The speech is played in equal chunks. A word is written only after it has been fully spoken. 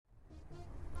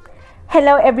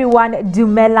Hello everyone,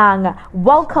 Dumelang.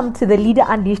 Welcome to the Leader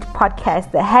Unleashed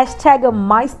podcast, the hashtag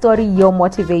My Story, Your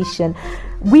Motivation.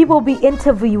 We will be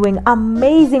interviewing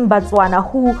amazing Botswana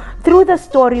who, through the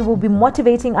story, will be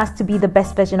motivating us to be the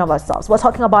best version of ourselves. We're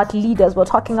talking about leaders, we're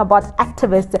talking about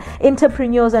activists,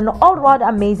 entrepreneurs, and all around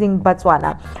amazing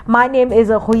Botswana. My name is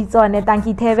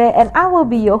Goitseone, and I will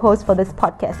be your host for this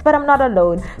podcast. But I'm not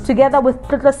alone. Together with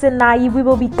Senai, we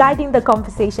will be guiding the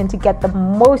conversation to get the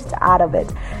most out of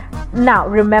it. Now,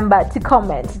 remember to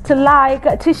comment, to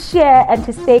like, to share, and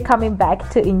to stay coming back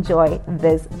to enjoy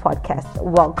this podcast.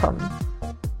 Welcome.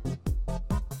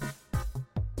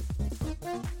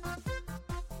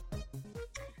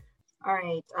 All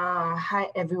right. Hi,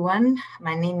 everyone.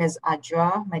 My name is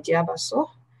Adjoa Madiabaso,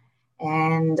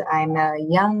 and I'm a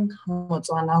young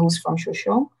Motswana who's from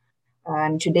Shosho.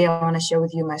 And today I want to share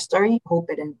with you my story. Hope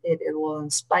it will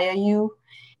inspire you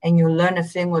and you'll learn a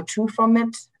thing or two from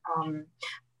it.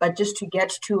 But just to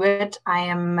get to it, I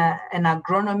am an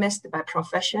agronomist by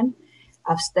profession.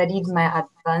 I've studied my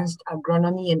advanced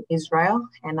agronomy in Israel,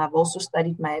 and I've also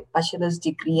studied my bachelor's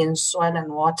degree in soil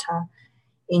and water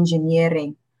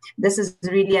engineering. This is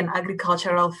really an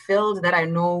agricultural field that I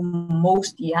know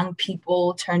most young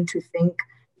people turn to think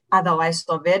otherwise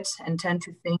of it and tend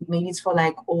to think maybe it's for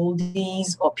like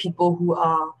oldies or people who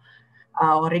are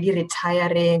already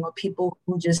retiring or people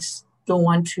who just don't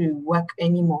want to work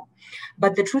anymore.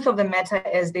 But the truth of the matter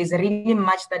is there's really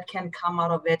much that can come out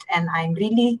of it. And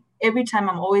every time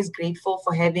I'm always grateful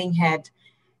for having had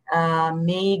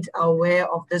made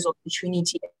aware of this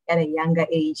opportunity at a younger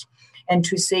age. And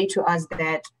to say to us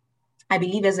that I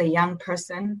believe as a young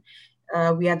person,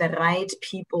 we are the right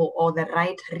people or the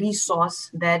right resource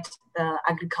that the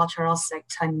agricultural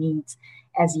sector needs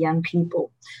as young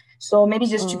people. So maybe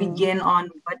just to begin on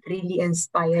what really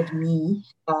inspired me.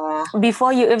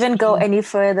 Before you even go any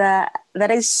further, that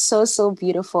is so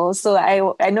beautiful. So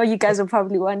I know you guys are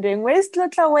probably wondering, where's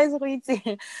Tlotla, where's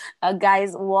Ruiti?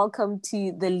 Guys, welcome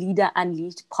to the Leader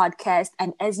Unleashed podcast.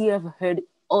 And as you have heard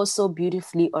also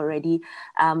beautifully already,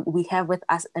 we have with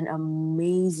us an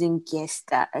amazing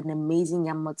guest, an amazing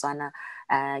young Motswana.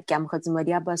 Keamogetswe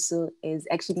Madiabaso is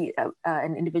actually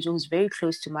an individual who's very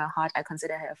close to my heart. I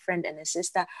consider her a friend and a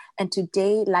sister. And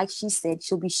today, like she said,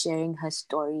 she'll be sharing her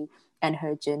story and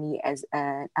her journey as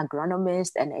an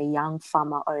agronomist and a young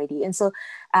farmer already. And so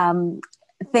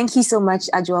thank you so much,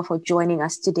 Adjoa, for joining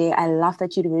us today. I love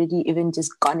that you'd already even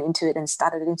just gone into it and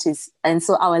started into it. And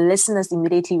so our listeners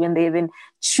immediately, when they even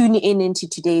tune into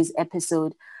today's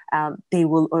episode, they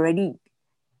will already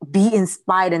be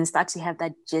inspired and start to have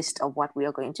that gist of what we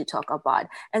are going to talk about.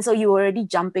 And so you're already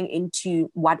jumping into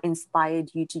what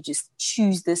inspired you to just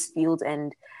choose this field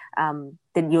and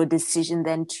then your decision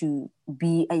then to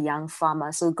be a young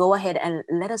farmer. So go ahead and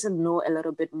let us know a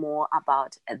little bit more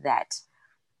about that.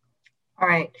 All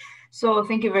right. So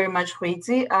thank you very much,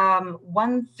 Huiti.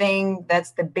 One thing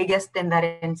that's the biggest thing that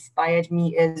inspired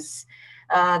me is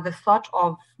the thought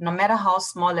of no matter how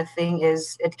small a thing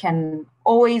is, it can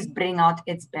always bring out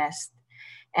its best.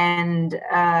 And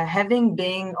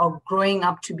growing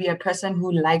up to be a person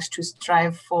who likes to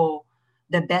strive for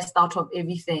the best out of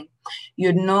everything.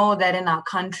 You know that in our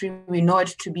country, we know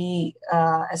it to be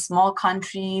a small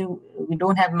country. We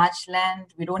don't have much land.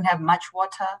 We don't have much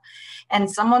water.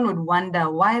 And someone would wonder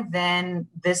why then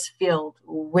this field,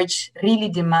 which really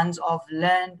demands of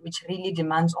land, which really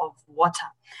demands of water.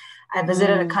 I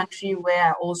visited a country where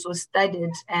I also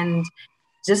studied, and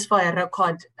just for a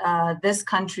record, this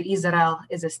country, Israel,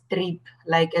 is a strip.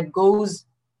 Like it goes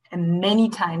many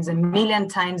times, a million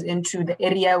times into the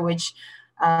area which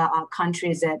our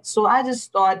country is at. So I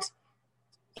just thought,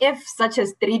 if such a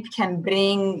strip can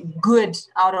bring good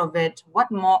out of it, what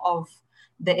more of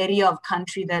the area of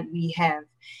country that we have?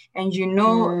 And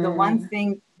the one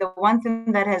thing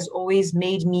that has always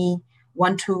made me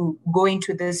want to go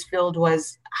into this field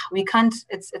was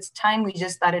it's time we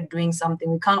just started doing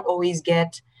something. We can't always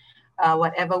get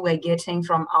whatever we're getting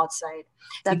from outside.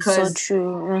 That's so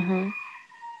true. Mm-hmm.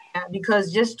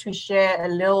 Because just to share a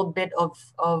little bit of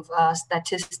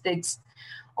statistics,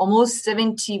 more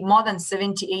than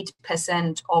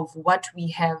 78% of what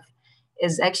we have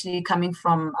is actually coming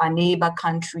from our neighbor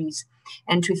countries.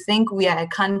 And to think we are a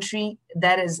country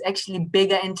that is actually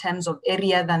bigger in terms of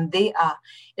area than they are,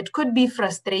 it could be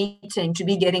frustrating to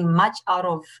be getting much out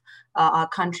of our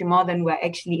country more than we're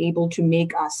actually able to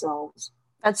make ourselves.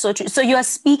 That's so true. So you are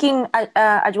speaking,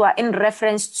 Adjoa, in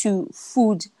reference to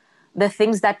food, the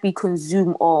things that we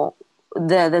consume, or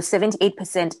the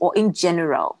 78%, or in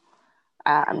general,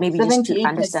 maybe just to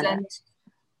understand that.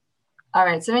 All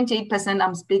right, 78%,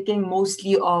 I'm speaking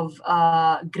mostly of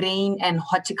grain and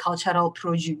horticultural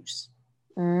produce.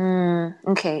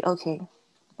 Okay.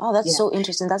 Oh, that's so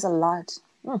interesting. That's a lot.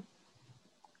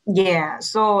 Yeah,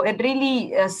 so it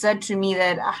really said to me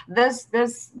that this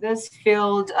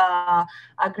field,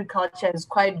 agriculture, is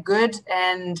quite good,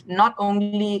 and not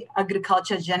only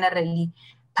agriculture generally,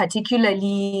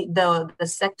 particularly the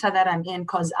sector that I'm in,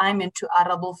 because I'm into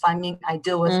arable farming. I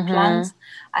deal with plants,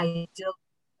 I deal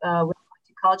with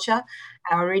horticulture.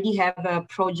 I already have a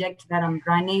project that I'm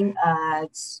running.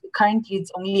 Currently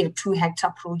it's only a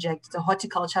 2-hectare project. It's a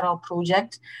horticultural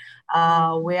project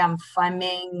where I'm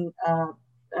farming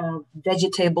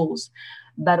vegetables.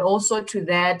 But also to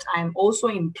that, I'm also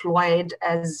employed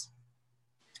as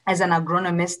an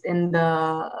agronomist in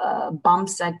the BAM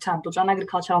sector, Botswana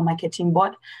Agricultural Marketing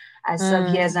Board. I serve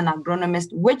here as an agronomist,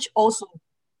 which also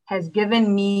has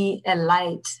given me a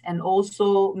light and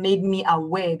also made me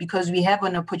aware, because we have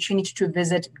an opportunity to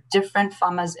visit different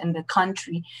farmers in the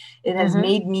country. It has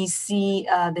made me see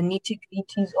the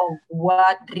nitty-gritties of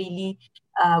what really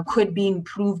could be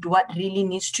improved, what really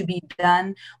needs to be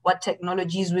done, what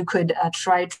technologies we could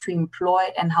try to employ,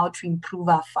 and how to improve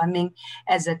our farming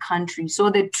as a country. So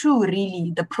the two,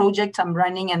 really, the project I'm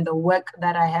running and the work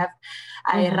that I have,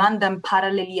 I run them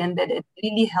parallelly, and that it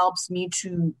really helps me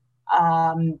to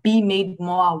be made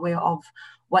more aware of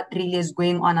what really is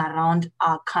going on around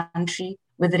our country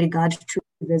with regard to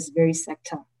this very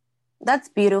sector. That's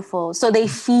beautiful. So they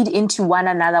feed into one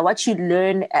another. What you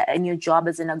learn in your job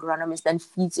as an agronomist then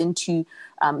feeds into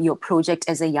your project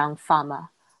as a young farmer.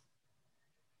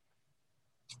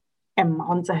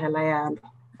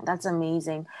 That's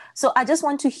amazing. So I just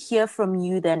want to hear from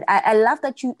you then. I love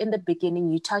that you, in the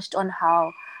beginning, you touched on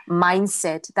how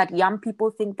mindset, that young people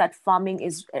think that farming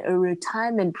is a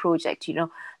retirement project,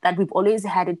 that we've always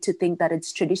had it to think that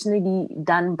it's traditionally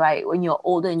done by when you're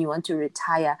older and you want to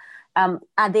retire.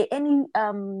 Are there any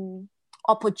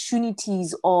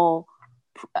opportunities or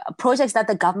projects that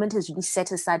the government has really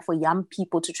set aside for young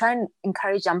people to try and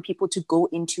encourage young people to go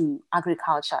into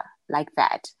agriculture like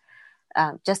that?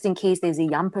 Just in case there's a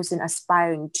young person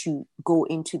aspiring to go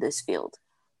into this field?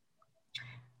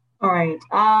 All right.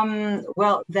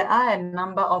 Well, there are a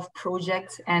number of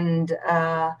projects and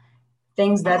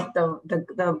things that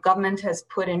the government has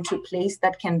put into place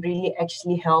that can really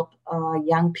actually help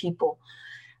young people.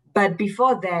 But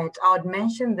before that, I would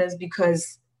mention this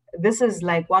because this is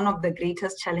like one of the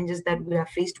greatest challenges that we are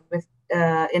faced with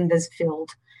in this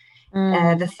field.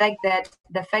 The fact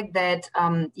that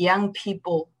young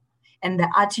people and the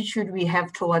attitude we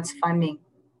have towards farming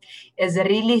is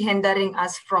really hindering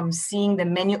us from seeing the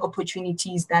many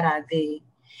opportunities that are there.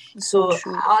 So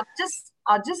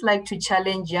I'd just like to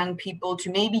challenge young people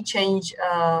to maybe change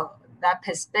that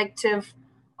perspective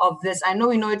of this. I know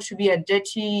we know it to be a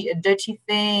dirty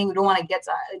thing. We don't want to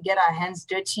get our hands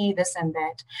dirty, this and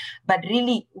that. But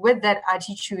really, with that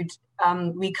attitude,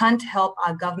 we can't help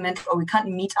our government, or we can't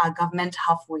meet our government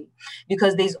halfway,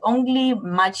 because there's only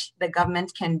much the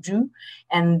government can do,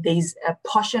 and there's a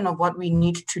portion of what we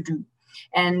need to do.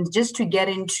 And just to get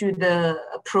into the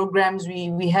programs,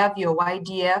 we have your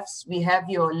YDFs, we have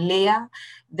your LEA.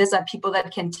 These are people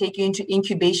that can take you into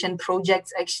incubation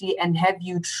projects actually and have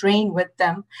you train with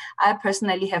them. I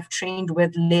personally have trained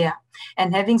with LEA,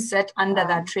 and having sat under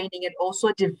that training, it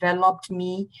also developed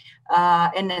me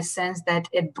in a sense that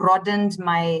it broadened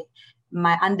my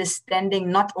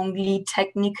understanding, not only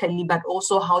technically, but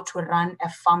also how to run a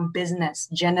farm business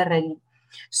generally.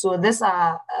 So these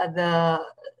are the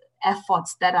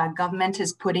efforts that our government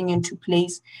is putting into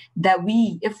place, that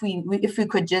if we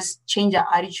could just change our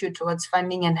attitude towards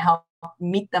farming and help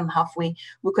meet them halfway,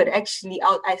 we could actually,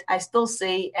 I still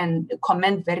say and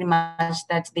comment very much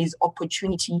that there's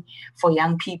opportunity for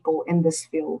young people in this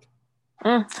field.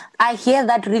 I hear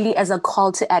that really as a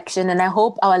call to action, and I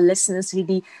hope our listeners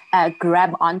really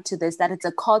grab onto this, that it's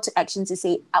a call to action to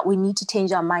say we need to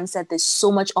change our mindset. There's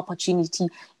so much opportunity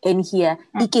in here,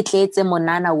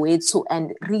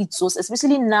 and resource,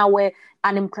 especially now where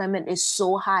unemployment is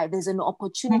so high. There's an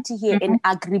opportunity here in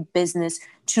agribusiness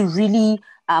to really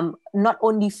not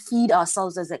only feed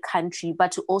ourselves as a country,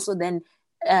 but to also then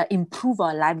improve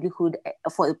our livelihood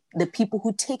for the people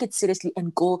who take it seriously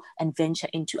and go and venture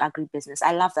into agribusiness.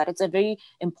 I love that. It's a very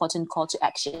important call to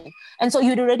action. And so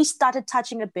you'd already started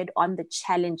touching a bit on the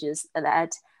challenges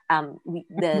that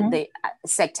the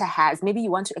sector has. Maybe you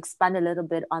want to expand a little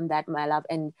bit on that, my love,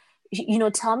 and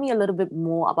tell me a little bit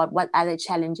more about what other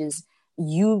challenges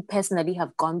you personally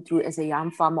have gone through as a young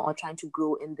farmer or trying to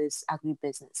grow in this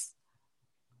agribusiness.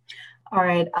 All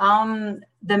right.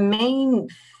 The main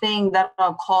thing that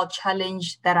I'll call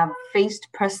challenge that I've faced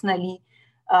personally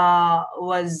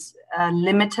was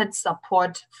limited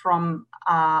support from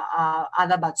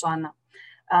other Botswana.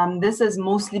 This is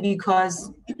mostly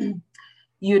because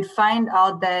you'd find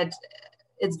out that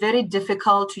it's very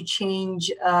difficult to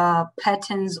change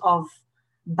patterns of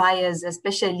buyers,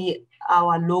 especially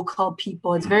our local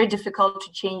people. It's very difficult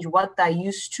to change what they're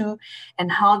used to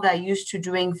and how they're used to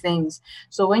doing things.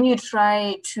 So when you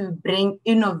try to bring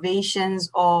innovations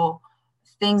or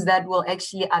things that will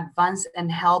actually advance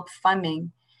and help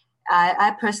farming,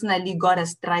 I personally got a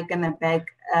strike in the back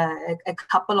a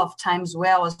couple of times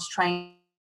where I was trying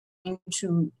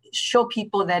to show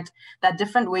people that there are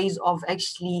different ways of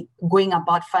actually going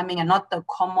about farming and not the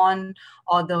common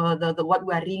or the what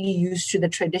we're really used to, the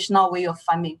traditional way of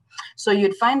farming. So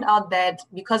you'd find out that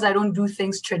because I don't do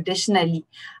things traditionally,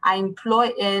 I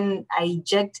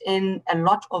inject in a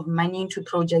lot of money into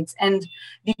projects. And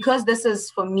because this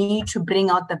is for me to bring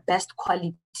out the best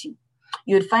quality,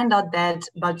 you'd find out that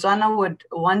Botswana would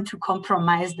want to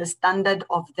compromise the standard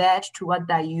of that to what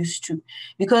they're used to.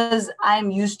 Because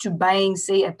I'm used to buying,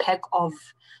 say, a pack of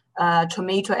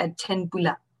tomato at 10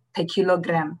 pula per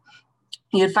kilogram.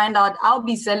 You'd find out I'll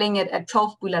be selling it at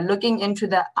 12 pula, looking into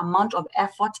the amount of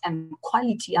effort and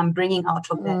quality I'm bringing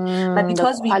out of that. But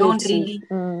because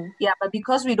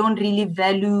we don't really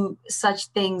value such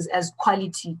things as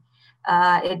quality,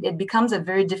 it becomes a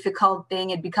very difficult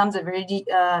thing. It becomes a very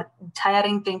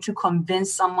tiring thing to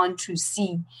convince someone to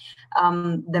see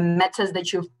the matters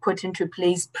that you've put into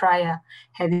place prior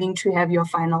having to have your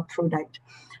final product.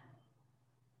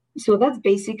 So that's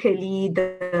basically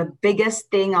the biggest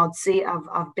thing I would say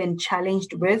I've been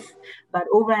challenged with. But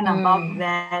over and above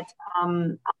that,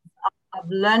 I've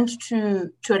learned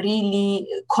to really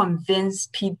convince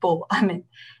people. I mean,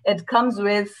 it comes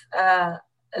with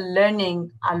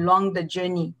learning along the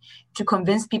journey to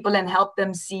convince people and help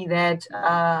them see that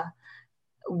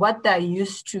what they're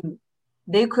used to,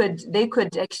 they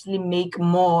could actually make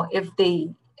more if they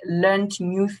learned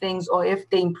new things or if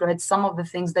they employed some of the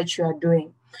things that you are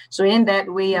doing. So in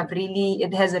that way,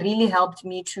 it has really helped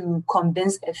me to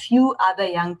convince a few other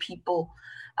young people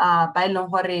by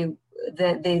Longhore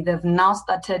they've now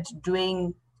started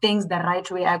doing things the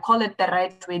right way. I call it the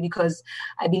right way because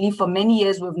I believe for many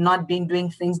years we've not been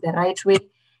doing things the right way.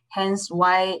 Hence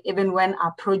why even when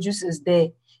our produce is there,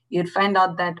 you'd find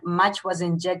out that much was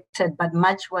injected, but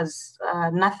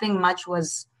nothing much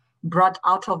was brought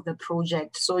out of the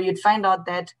project. So you'd find out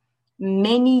that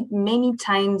many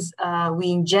times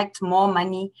we inject more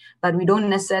money, but we don't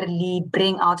necessarily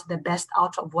bring out the best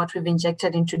out of what we've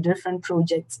injected into different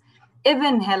projects.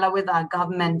 Even hella with our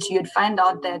government, you'd find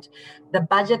out that the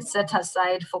budget set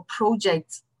aside for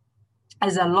projects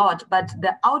is a lot, but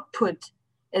the output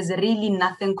is really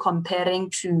nothing comparing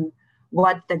to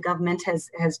what the government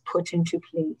has put into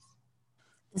place.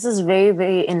 This is very,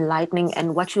 very enlightening.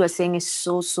 And what you are saying is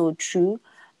so, so true.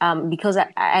 Because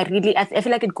I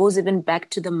feel like it goes even back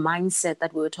to the mindset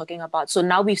that we were talking about. So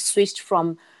now we've switched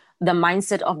from the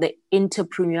mindset of the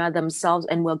entrepreneur themselves,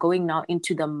 and we're going now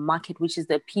into the market, which is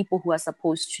the people who are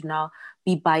supposed to now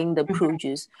be buying the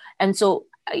produce. And so,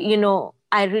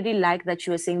 I really like that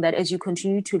you are saying that as you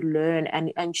continue to learn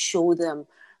and show them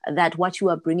that what you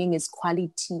are bringing is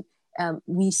quality,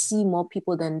 we see more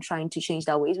people then trying to change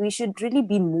their ways. We should really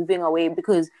be moving away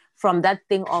from that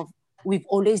thing of we've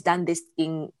always done this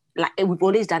thing, like we've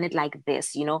always done it like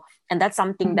this, and that's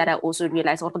something that I also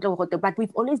realized, but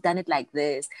we've always done it like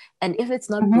this, and if it's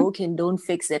not broken, don't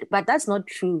fix it. But that's not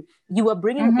true. You were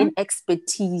bringing in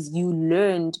expertise, you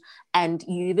learned, and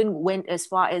you even went as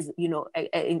far as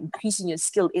increasing your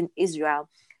skill in Israel,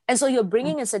 and so you're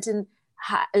bringing a certain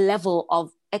level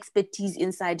of expertise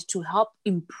inside to help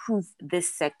improve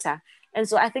this sector. And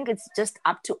so I think it's just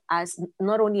up to us,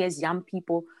 not only as young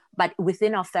people, but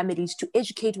within our families, to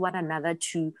educate one another,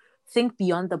 to think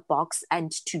beyond the box and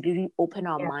to really open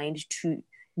our mind to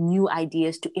new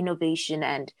ideas, to innovation.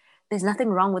 And there's nothing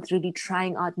wrong with really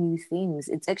trying out new things.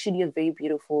 It's actually a very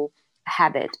beautiful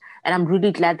habit. And I'm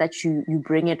really glad that you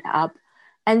bring it up.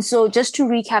 And so just to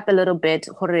recap a little bit,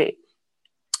 Jorge,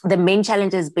 the main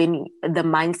challenge has been the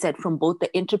mindset from both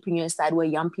the entrepreneur side, where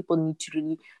young people need to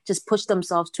really just push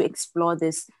themselves to explore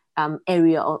this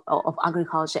area of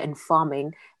agriculture and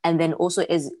farming. And then also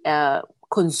as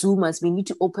consumers, we need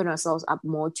to open ourselves up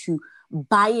more to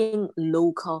buying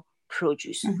local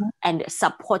produce and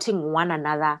supporting one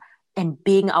another and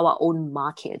being our own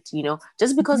market.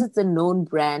 Just because it's a known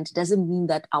brand doesn't mean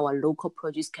that our local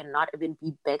produce cannot even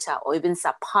be better or even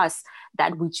surpass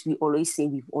that which we always say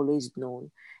we've always known.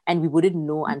 And we wouldn't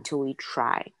know until we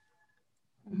try.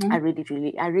 I really,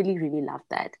 really love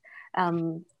that.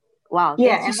 Wow.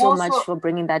 Thank you so much for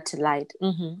bringing that to light.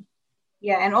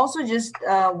 Yeah. And also just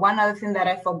one other thing that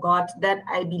I forgot that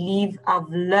I believe I've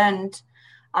learned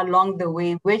along the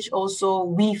way, which also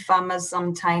we farmers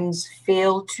sometimes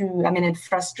fail to, it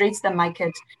frustrates the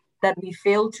market that we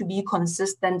fail to be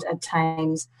consistent at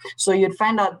times. So you'd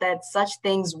find out that such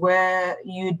things where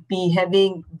you'd be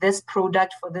having this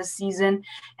product for this season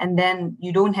and then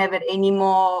you don't have it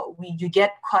anymore, you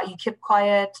keep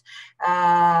quiet,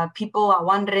 people are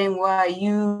wondering where are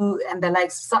you, and the like.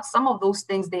 Some of those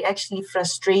things, they actually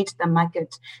frustrate the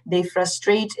market. They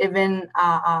frustrate even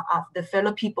the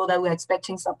fellow people that we're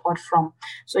expecting support from.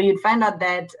 So you'd find out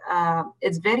that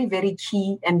it's very, very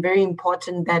key and very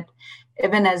important that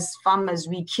even as farmers,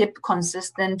 we keep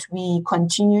consistent, we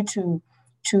continue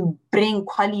to bring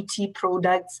quality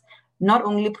products, not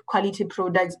only quality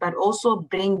products, but also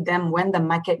bring them when the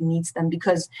market needs them,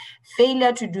 because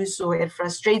failure to do so, it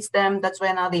frustrates them. That's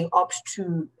why now they opt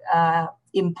to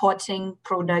importing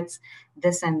products,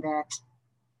 this and that.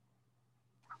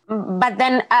 But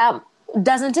then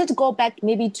doesn't it go back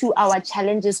maybe to our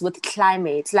challenges with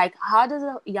climate? Like, how does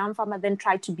a young farmer then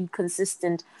try to be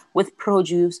consistent with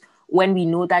produce when we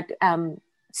know that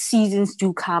seasons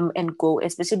do come and go,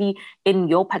 especially in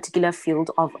your particular field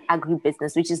of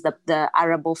agribusiness, which is the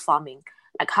arable farming?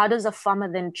 Like, how does a farmer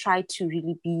then try to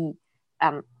really be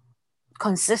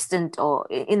consistent or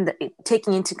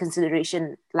taking into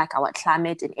consideration like our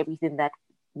climate and everything that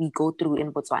we go through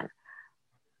in Botswana?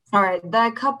 All right, there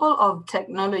are a couple of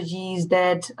technologies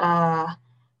that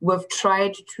we've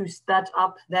tried to start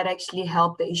up that actually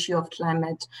help the issue of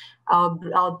climate.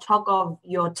 I'll talk of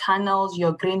your tunnels,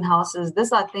 your greenhouses.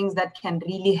 These are things that can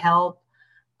really help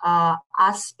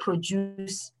us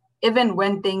produce even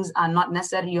when things are not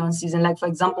necessarily on season. Like, for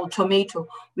example, tomato.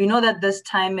 We know that this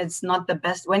time it's not the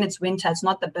best. When it's winter, it's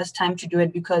not the best time to do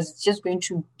it because it's just going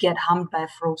to get harmed by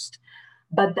frost.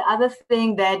 But the other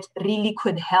thing that really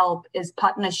could help is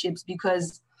partnerships,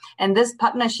 and this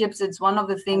partnerships, it's one of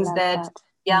the things that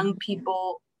young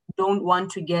people don't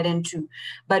want to get into.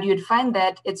 But you'd find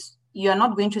that you're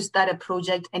not going to start a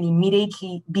project and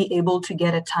immediately be able to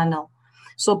get a tunnel.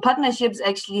 So partnerships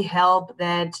actually help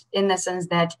that, in the sense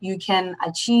that you can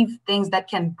achieve things that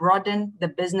can broaden the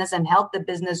business and help the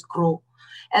business grow,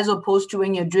 as opposed to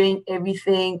when you're doing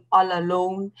everything all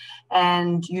alone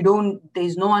and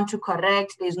there's no one to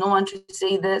correct, there's no one to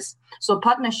say this. So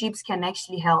partnerships can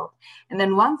actually help. And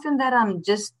then one thing that I'm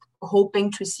just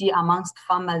hoping to see amongst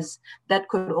farmers that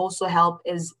could also help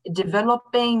is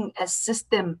developing a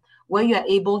system where you're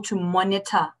able to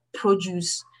monitor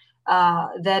produce,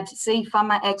 that say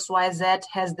farmer XYZ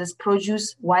has this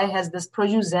produce, Y has this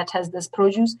produce, Z has this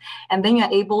produce, and then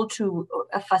you're able to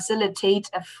facilitate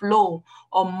a flow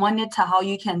or monitor how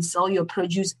you can sell your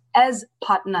produce as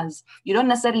partners. You don't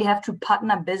necessarily have to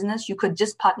partner business. You could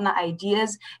just partner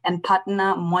ideas and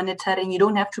partner monitoring. You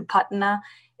don't have to partner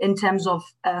in terms of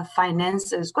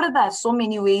finances. There are so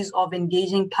many ways of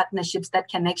engaging partnerships that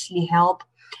can actually help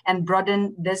and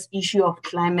broaden this issue of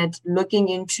climate, looking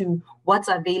into what's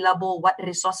available, what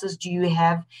resources do you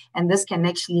have, and this can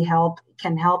actually help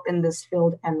in this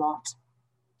field a lot.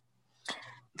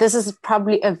 This is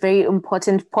probably a very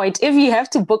important point. If you have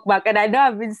to bookmark, and I know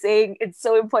I've been saying it's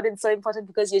so important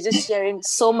because you're just sharing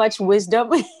so much wisdom,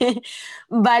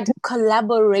 but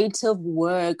collaborative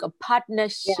work,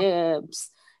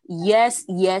 partnerships, Yes.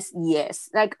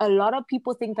 Like, a lot of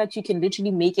people think that you can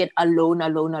literally make it alone,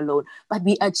 but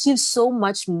we achieve so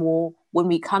much more when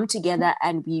we come together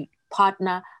and we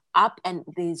partner up, and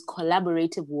there's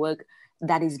collaborative work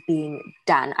that is being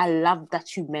done. I love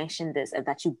that you mentioned this and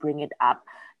that you bring it up.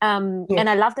 And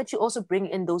I love that you also bring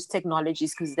in those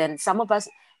technologies, because then some of us,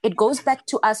 it goes back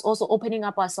to us also opening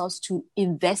up ourselves to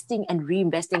investing and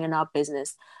reinvesting in our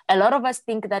business. A lot of us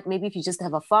think that maybe if you just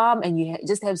have a farm and you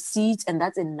just have seeds and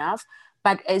that's enough.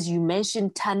 But as you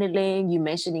mentioned, tunneling, you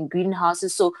mentioned in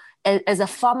greenhouses. So as a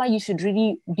farmer, you should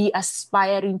really be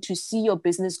aspiring to see your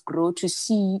business grow, to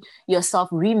see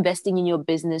yourself reinvesting in your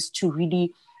business, to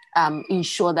really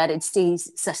ensure that it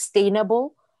stays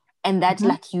sustainable. And that,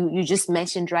 like you just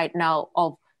mentioned right now,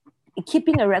 of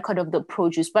keeping a record of the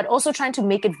produce, but also trying to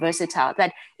make it versatile.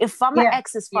 That if farmer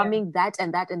X is farming that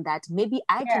and that and that, maybe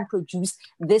I can produce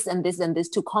this and this and this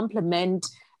to complement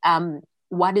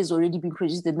what is already being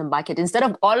produced in the market. Instead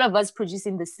of all of us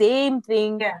producing the same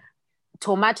thing,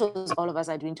 tomatoes, all of us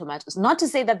are doing tomatoes. Not to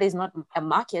say that there's not a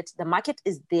market. The market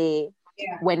is there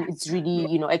when it's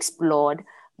really, explored.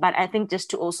 But I think just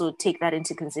to also take that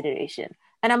into consideration.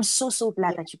 And I'm so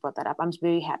glad that you brought that up. I'm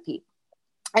very happy.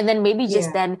 And then maybe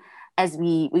just then, as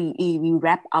we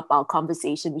wrap up our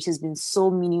conversation, which has been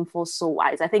so meaningful, so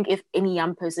wise, I think if any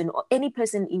young person or any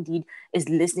person indeed is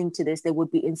listening to this, they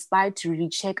would be inspired to really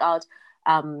check out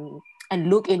and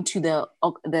look into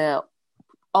the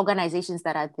organizations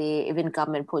that are there, even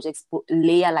government projects,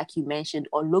 layer, like you mentioned,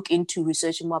 or look into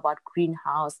researching more about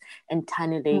greenhouse and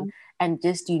tunneling and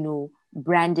just,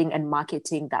 branding and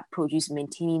marketing that produce,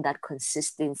 maintaining that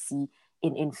consistency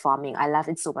in farming. I love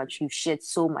it so much. You've shared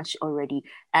so much already.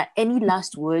 Any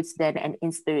last words then and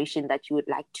inspiration that you would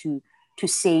like to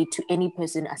say to any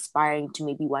person aspiring to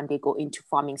maybe one day go into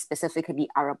farming, specifically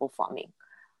arable farming?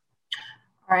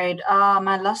 All right.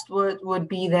 My last word would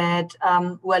be that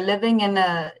we're living in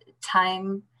a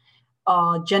time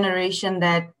or generation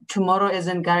that tomorrow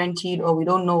isn't guaranteed, or we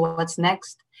don't know what's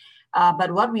next.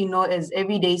 But what we know is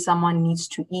every day someone needs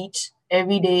to eat.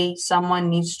 Every day someone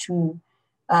needs to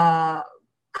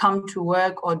come to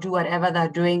work or do whatever they're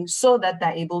doing so that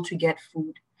they're able to get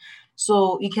food.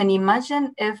 So you can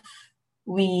imagine if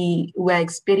we were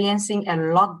experiencing a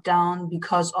lockdown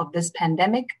because of this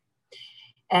pandemic,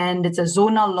 and it's a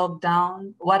zonal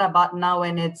lockdown. What about now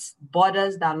when it's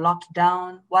borders that are locked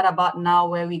down? What about now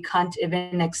where we can't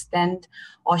even extend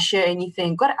or share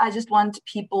anything? God, I just want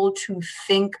people to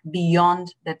think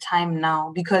beyond the time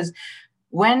now, because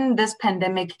when this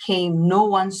pandemic came, no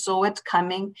one saw it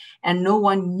coming and no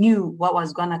one knew what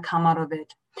was going to come out of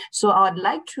it. So I would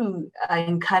like to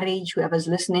encourage whoever's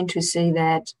listening to say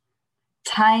that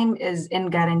time is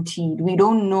unguaranteed. We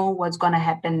don't know what's going to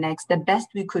happen next. The best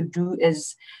we could do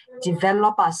is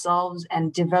develop ourselves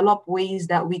and develop ways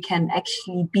that we can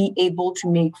actually be able to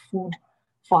make food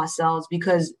for ourselves,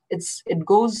 because it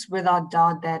goes without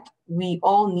doubt that we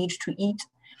all need to eat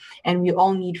and we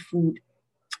all need food.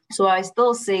 So I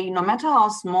still say, no matter how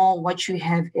small what you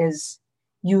have is,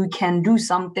 you can do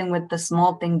something with the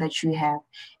small thing that you have.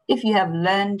 If you have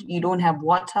learned you don't have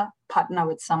water, partner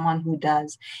with someone who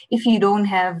does. If you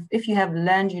have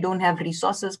learned you don't have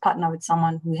resources, partner with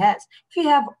someone who has. If you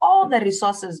have all the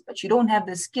resources but you don't have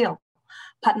the skill,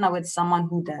 partner with someone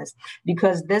who does,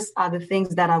 because these are the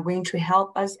things that are going to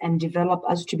help us and develop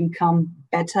us to become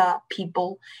better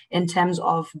people in terms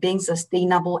of being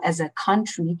sustainable as a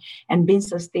country and being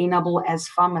sustainable as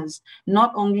farmers,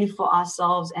 not only for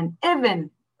ourselves and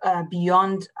even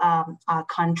beyond our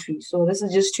country. So this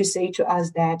is just to say to us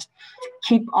that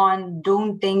keep on.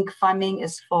 Don't think farming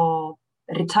is for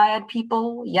retired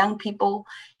people, young people.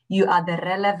 You are the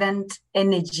relevant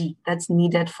energy that's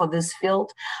needed for this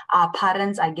field. Our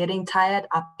parents are getting tired.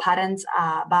 Our parents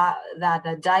are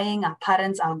dying. Our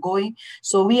parents are going.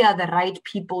 So we are the right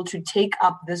people to take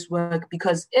up this work,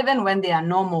 because even when they are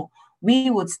normal,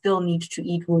 we would still need to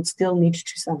eat. We would still need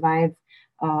to survive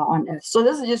on earth. So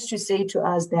this is just to say to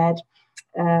us that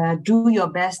do your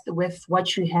best with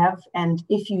what you have. And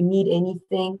if you need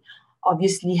anything,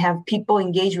 obviously have people,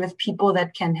 engage with people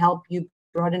that can help you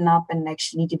broaden up and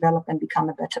actually develop and become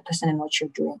a better person in what you're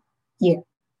doing. Yeah.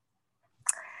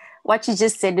 What you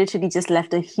just said literally just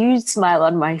left a huge smile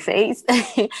on my face.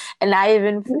 And I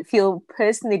even feel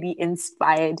personally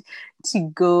inspired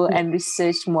to go and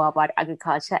research more about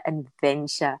agriculture and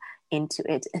venture into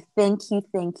it. Thank you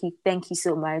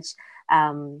so much,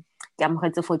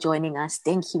 Keamogetswe, for joining us.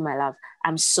 Thank you, my love.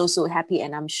 I'm so happy,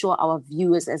 and I'm sure our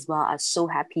viewers as well are so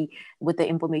happy with the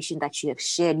information that you have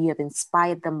shared. You have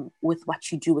inspired them with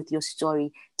what you do, with your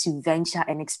story, to venture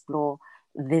and explore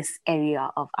this area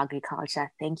of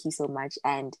agriculture. Thank you so much.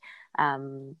 And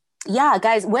yeah,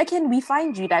 guys, where can we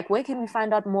find you? Like, where can we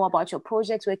find out more about your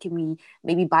projects? Where can we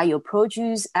maybe buy your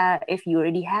produce? If you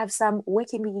already have some, where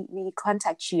can we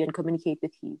contact you and communicate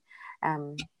with you?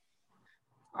 All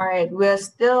right, we're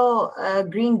still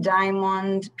Green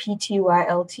Diamond Pty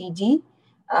Ltd.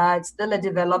 It's still a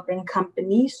developing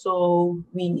company, so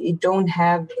we don't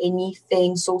have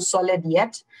anything so solid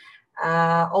yet.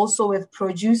 Also with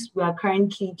produce, we are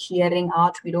currently clearing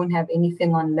out. We don't have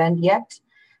anything on land yet.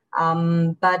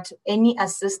 But any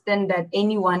assistance that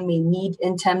anyone may need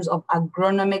in terms of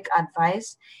agronomic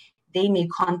advice, they may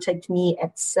contact me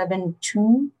at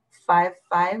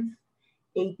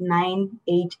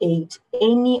 7255-8988.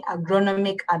 Any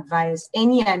agronomic advice,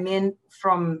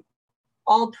 from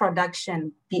all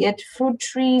production, be it fruit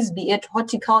trees, be it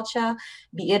horticulture,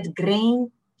 be it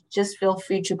grain, just feel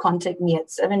free to contact me at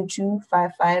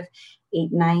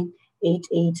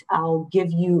 7255-8988. I'll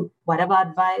give you whatever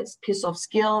advice, piece of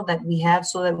skill that we have,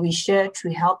 so that we share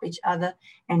to help each other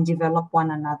and develop one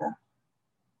another.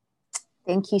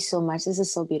 Thank you so much. This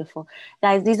is so beautiful.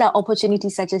 Guys, these are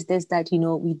opportunities such as this that,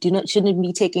 we shouldn't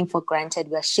be taking for granted.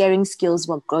 We're sharing skills,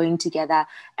 we're growing together.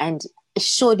 And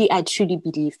surely, I truly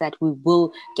believe that we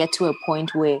will get to a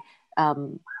point where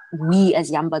we as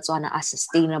young Botswana are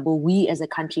sustainable. We as a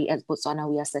country, as Botswana,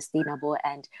 we are sustainable,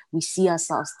 and we see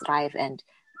ourselves thrive and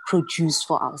produce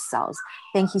for ourselves.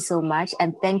 Thank you so much.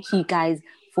 And thank you guys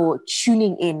for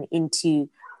tuning into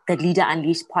the Leader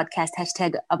Unleashed podcast,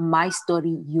 hashtag My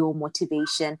Story, Your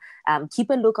Motivation.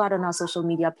 Keep a lookout on our social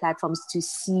media platforms to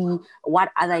see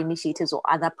what other initiatives or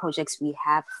other projects we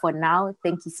have. For now,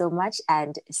 thank you so much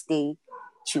and stay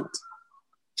tuned.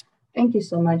 Thank you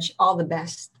so much. All the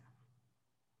best.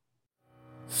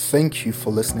 Thank you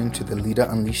for listening to the Leader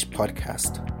Unleashed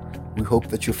podcast. We hope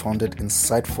that you found it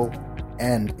insightful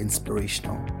and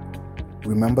inspirational.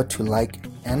 Remember to like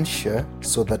and share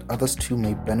so that others too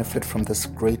may benefit from this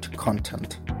great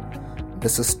content.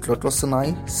 This is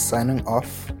Goitseone signing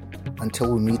off.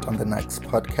 Until we meet on the next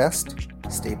podcast,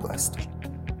 stay blessed.